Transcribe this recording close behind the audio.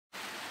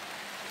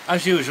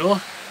as usual,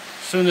 as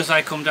soon as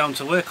I come down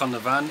to work on the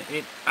van,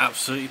 it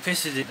absolutely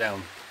pisses it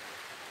down.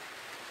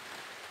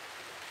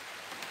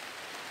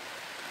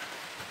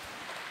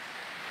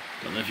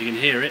 Don't know if you can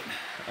hear it.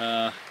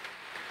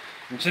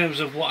 In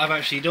terms of what I've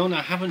actually done,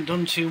 I haven't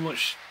done too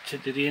much to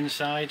the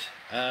inside.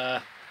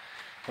 If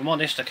I'm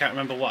honest, I can't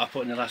remember what I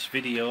put in the last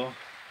video,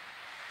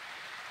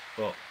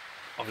 but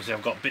obviously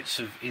I've got bits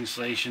of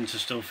insulation to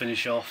still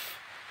finish off.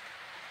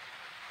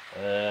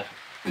 I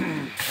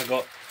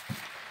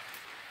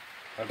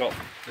got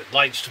the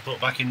lights to put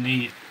back in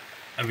the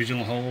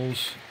original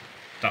holes.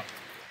 That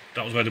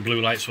was where the blue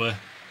lights were,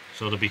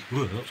 so they'll be.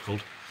 Ooh, that's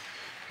cold,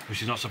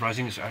 which is not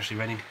surprising. It's actually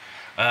raining.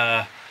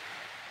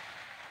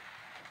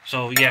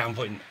 So yeah, I'm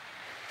putting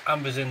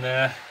ambers in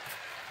there.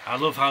 I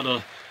love how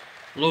the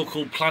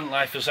local plant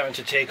life is starting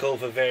to take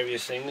over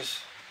various things.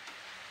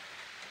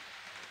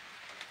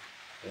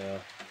 Yeah,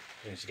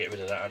 I need to get rid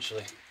of that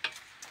actually.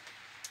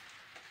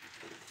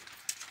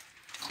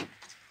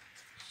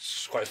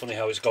 It's quite funny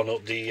how it's gone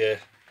up the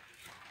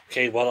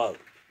cable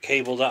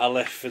that I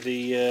left for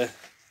the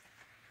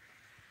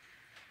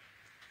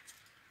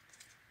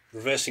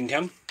reversing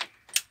cam.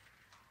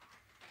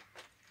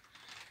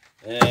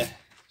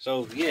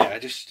 So yeah, I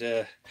just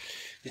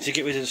need to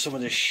get rid of some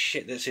of the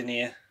shit that's in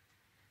here.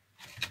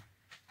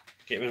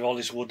 Get rid of all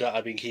this wood that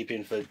I've been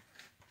keeping for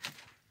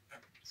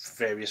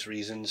various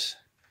reasons.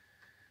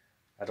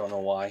 I don't know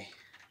why.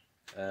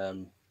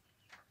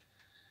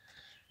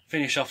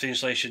 Finish off the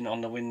insulation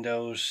on the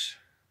windows.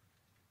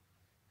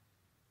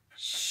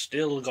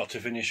 Still got to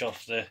finish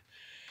off the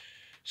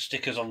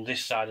stickers on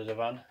this side of the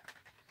van.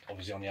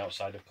 Obviously on the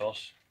outside, of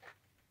course.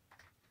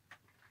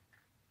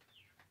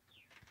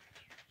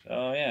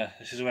 So yeah,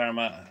 this is where I'm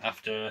at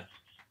after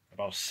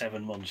about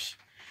 7 months.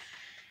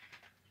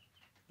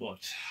 But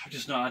I've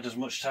just not had as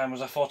much time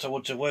as I thought I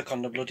would to work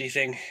on the bloody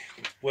thing.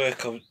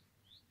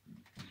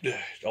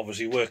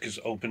 Obviously work has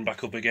opened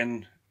back up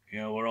again. You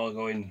know, we're all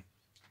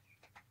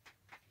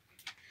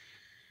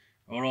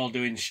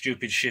doing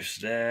stupid shifts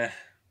there.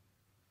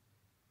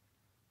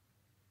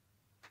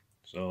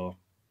 So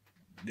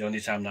the only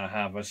time that I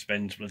have, I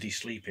spend bloody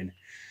sleeping.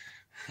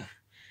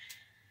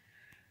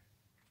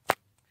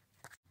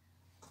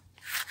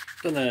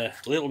 Done a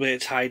little bit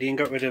of tidying,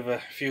 got rid of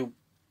a few,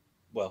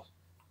 well,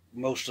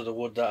 most of the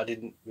wood that I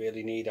didn't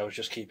really need. I was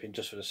just keeping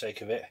just for the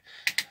sake of it.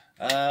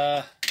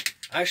 I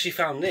actually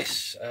found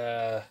this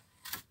a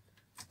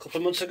couple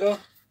of months ago.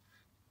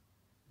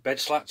 Bed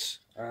slats,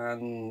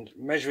 and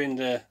measuring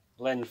the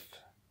length,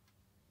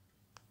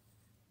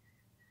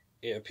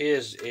 it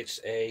appears it's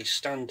a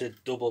standard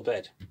double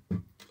bed,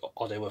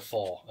 or they were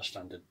for a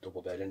standard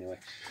double bed anyway.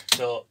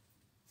 So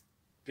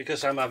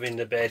because I'm having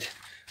the bed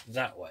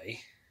that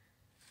way,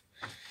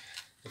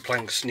 the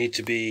planks need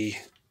to be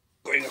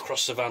going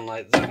across the van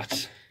like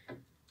that,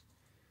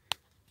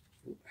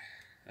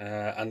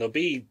 and they'll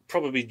be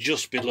probably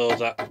just below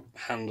that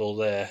handle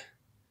there.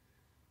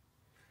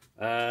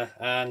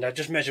 And I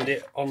just measured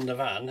it on the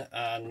van,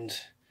 and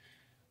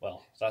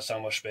well, that's how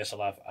much space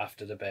I'll have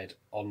after the bed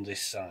on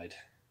this side.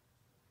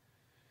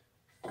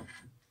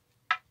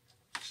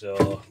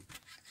 So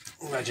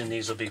imagine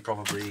these will be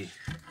probably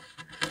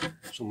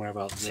somewhere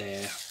about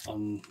there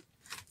on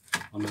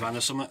the van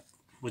or something.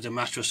 With a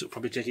mattress, it'll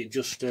probably take it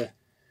just to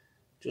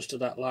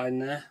that line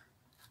there.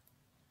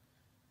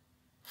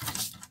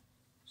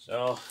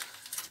 So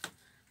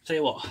tell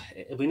you what,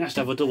 it'd be nice to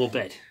have a double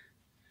bed.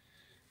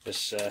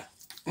 Because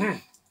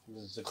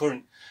the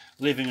current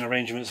living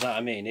arrangements that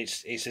I'm in,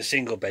 it's a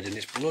single bed and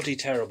it's bloody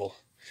terrible.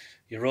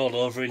 You roll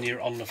over and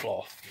you're on the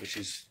floor, which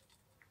is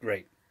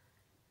great.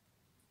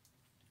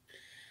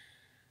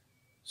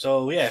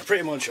 So yeah,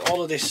 pretty much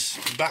all of this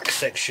back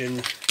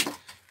section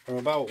from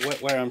about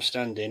where I'm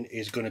standing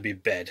is going to be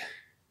bed.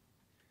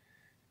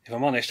 If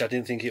I'm honest, I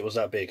didn't think it was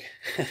that big.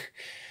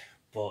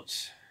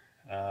 But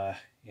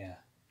yeah,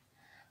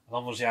 I'll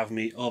obviously have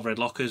me overhead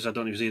lockers. I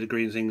don't even see the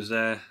green things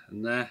there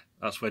and there.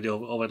 That's where the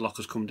overhead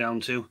lockers come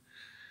down to.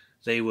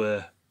 They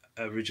were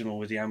original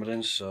with the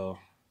ambulance, so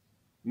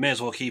may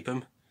as well keep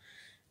them.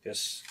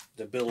 Because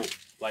they're built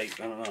like,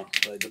 I don't know,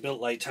 like they're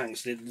built like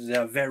tanks.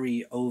 They're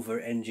very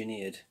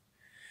over-engineered.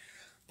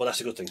 But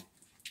that's a good thing.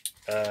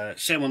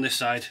 Same on this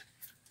side.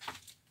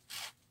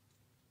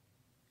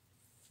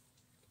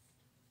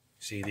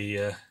 See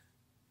the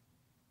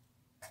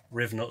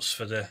riv nuts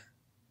for the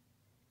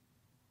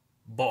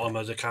bottom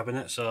of the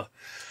cabinet, so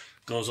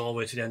goes all the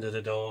way to the end of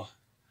the door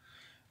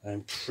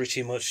and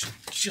pretty much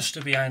just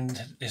to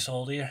behind this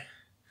hole here.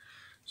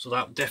 So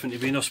that'll definitely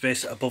be enough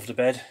space above the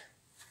bed.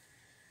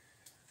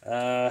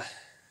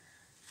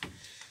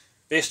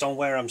 Based on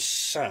where I'm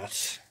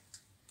sat,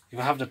 if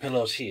I have the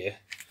pillows here,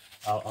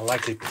 I'll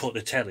likely put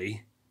the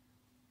telly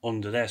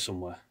under there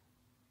somewhere,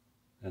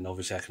 and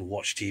obviously I can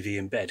watch TV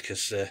in bed,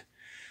 because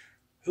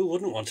who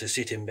wouldn't want to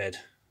sit in bed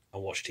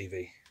and watch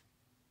TV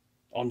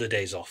on the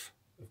days off,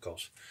 of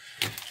course.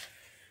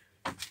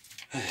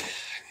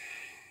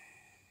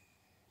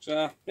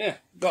 So yeah,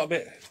 got a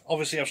bit.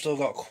 Obviously I've still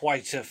got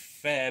quite a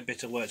fair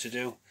bit of work to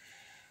do.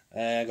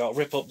 Got to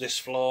rip up this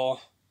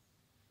floor,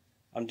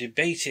 I'm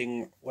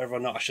debating whether or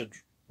not I should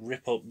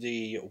rip up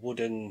the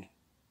wooden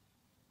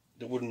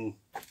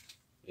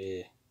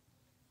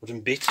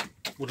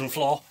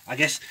floor, I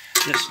guess,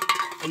 that's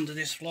under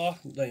this floor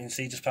that you can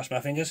see just past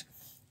my fingers.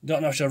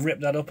 Don't know if I should rip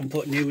that up and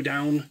put new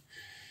down,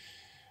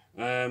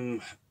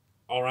 or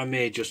I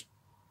may just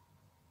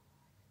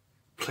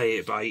play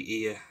it by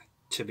ear,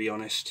 to be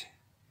honest.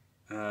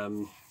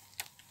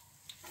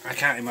 I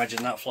can't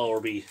imagine that floor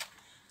will be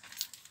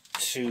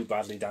too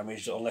badly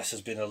damaged unless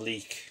there's been a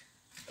leak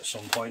at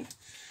some point.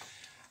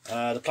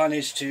 The plan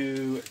is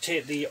to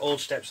take the old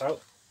steps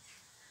out,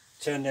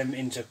 turn them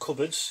into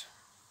cupboards,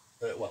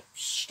 well,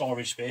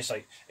 storage space,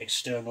 like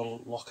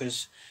external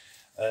lockers,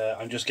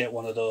 and just get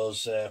one of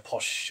those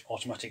posh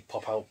automatic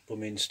pop-out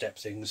blooming step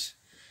things.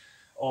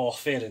 Or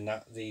failing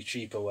that, the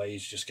cheaper way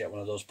is just get one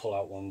of those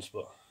pull-out ones,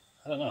 but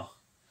I don't know.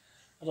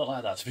 I don't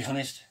like that, to be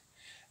honest.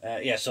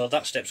 Yeah, so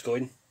that step's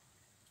going.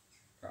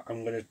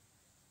 I'm going to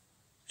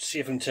see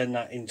if I can turn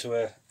that into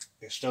a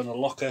external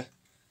locker.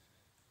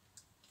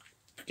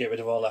 Get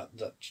rid of all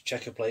that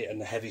checker plate and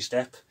the heavy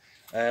step.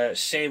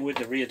 Same with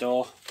the rear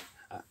door.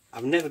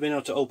 I've never been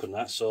able to open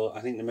that, so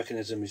I think the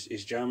mechanism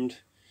is jammed.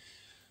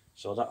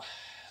 So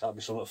that'll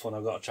be something fun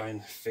I've got to try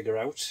and figure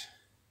out.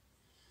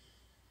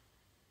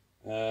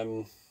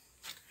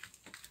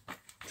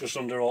 Just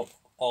under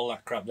all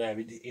that crap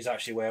there is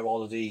actually where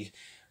all of the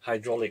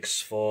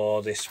hydraulics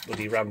for this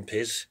bloody ramp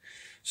is.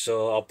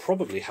 So I'll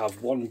probably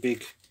have one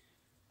big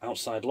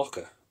outside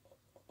locker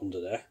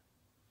under there.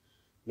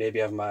 Maybe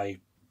have my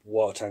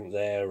water tank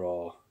there,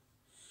 or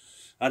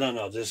I don't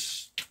know.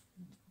 There's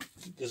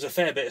a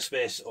fair bit of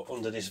space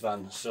under this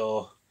van,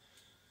 so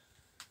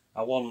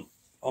I want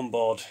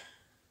onboard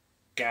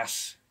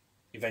gas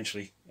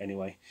eventually.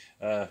 Anyway,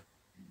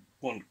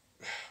 want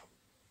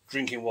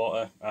drinking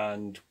water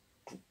and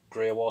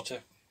grey water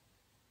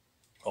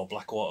or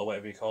black water,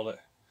 whatever you call it.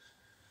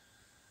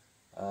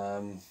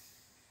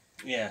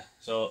 Yeah,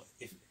 so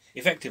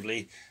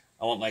effectively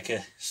I want like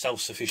a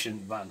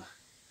self-sufficient van.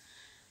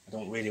 I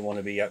don't really want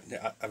to be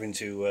having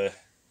to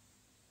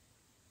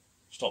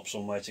stop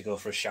somewhere to go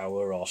for a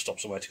shower or stop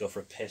somewhere to go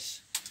for a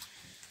piss,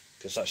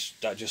 because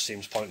that just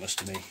seems pointless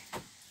to me.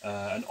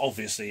 And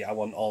obviously I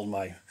want all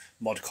my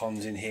mod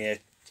cons in here,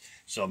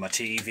 so my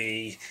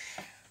TV,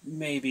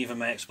 maybe even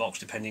my Xbox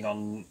depending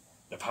on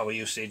the power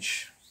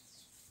usage.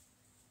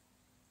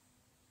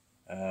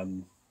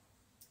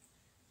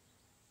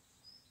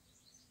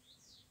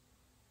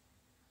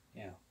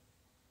 Yeah.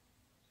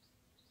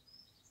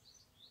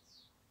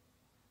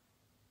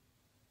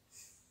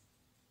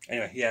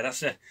 Anyway, yeah,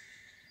 that's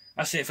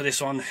it for this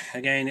one.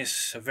 Again,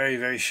 it's a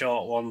very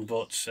short one,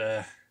 but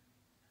the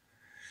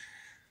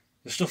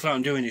stuff that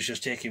I'm doing is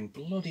just taking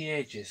bloody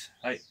ages.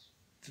 Like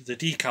the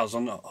decals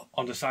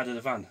on the side of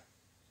the van.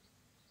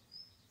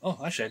 Oh,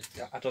 actually,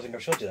 I don't think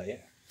I've showed you that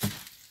yet.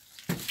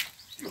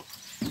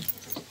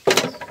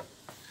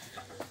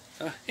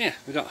 Yeah,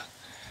 we got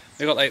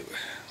like,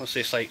 what's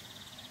this, like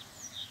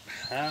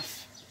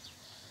half,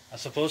 I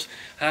suppose,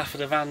 half of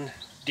the van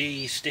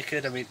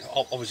de-stickered. I mean,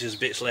 obviously there's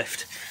bits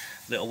left,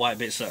 little white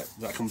bits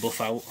that can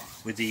buff out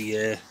with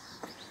the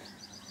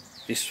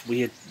this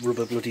weird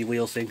rubber bloody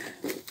wheel thing.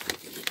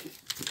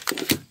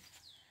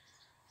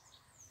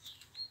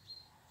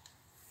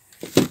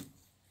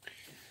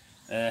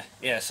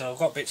 Yeah, so I've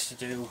got bits to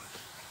do,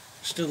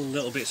 still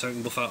little bits I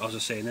can buff out, as I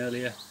was saying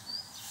earlier.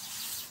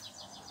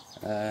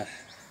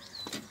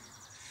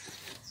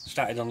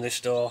 Started on this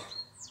door.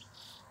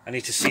 I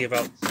need to see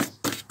about,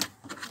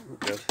 oh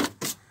God,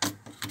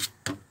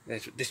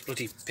 this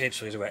bloody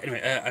paint is away.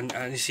 Anyway, and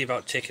I need to see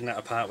about taking that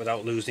apart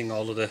without losing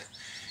all of the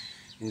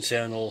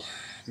internal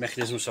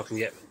mechanisms, so I can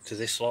get to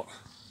this slot.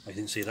 I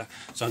didn't see that.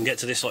 So I can get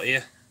to this slot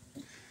here.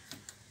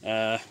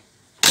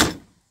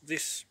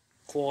 This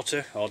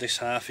quarter or this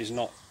half is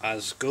not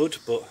as good,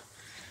 but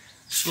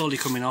slowly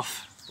coming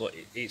off. But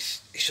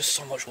it's just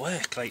so much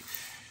work. Like,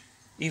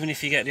 even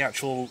if you get the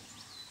actual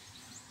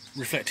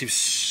reflective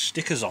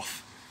stickers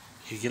off,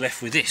 you're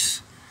left with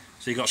this.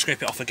 So you've got to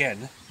scrape it off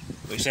again,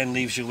 which then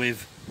leaves you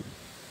with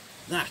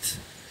that.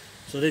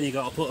 So then you've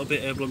got to put a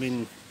bit of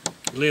blooming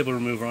label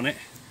remover on it,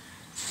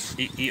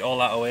 eat all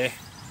that away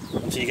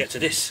until you get to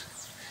this.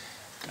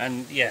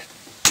 And yeah,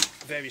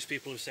 various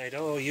people have said,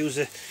 oh, use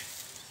a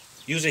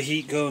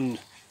heat gun,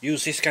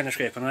 use this kind of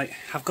scraper. And I'm like,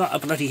 I've got a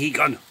bloody heat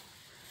gun,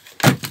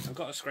 I've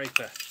got a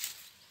scraper,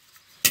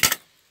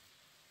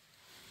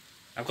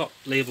 I've got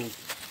label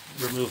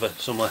remover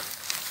somewhere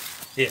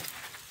here.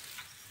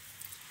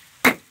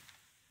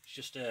 It's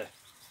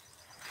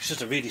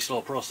just a really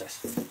slow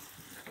process.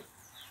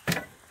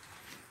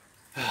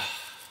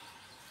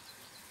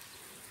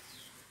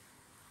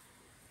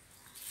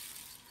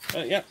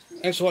 Yeah,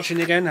 thanks for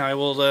watching again. I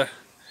will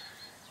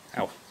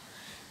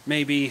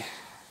maybe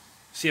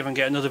see if I can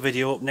get another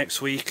video up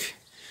next week,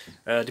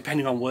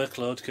 depending on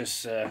workload,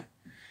 because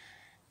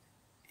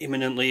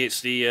imminently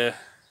it's the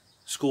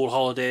school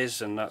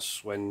holidays, and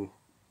that's when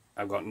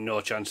I've got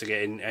no chance of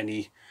getting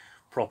any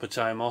proper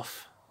time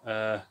off,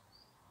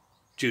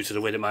 due to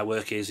the way that my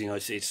work is. You know,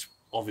 it's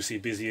obviously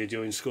busier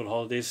during school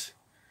holidays.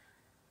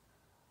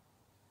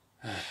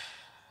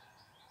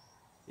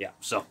 yeah,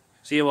 so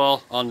see you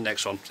all on the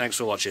next one. Thanks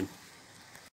for watching.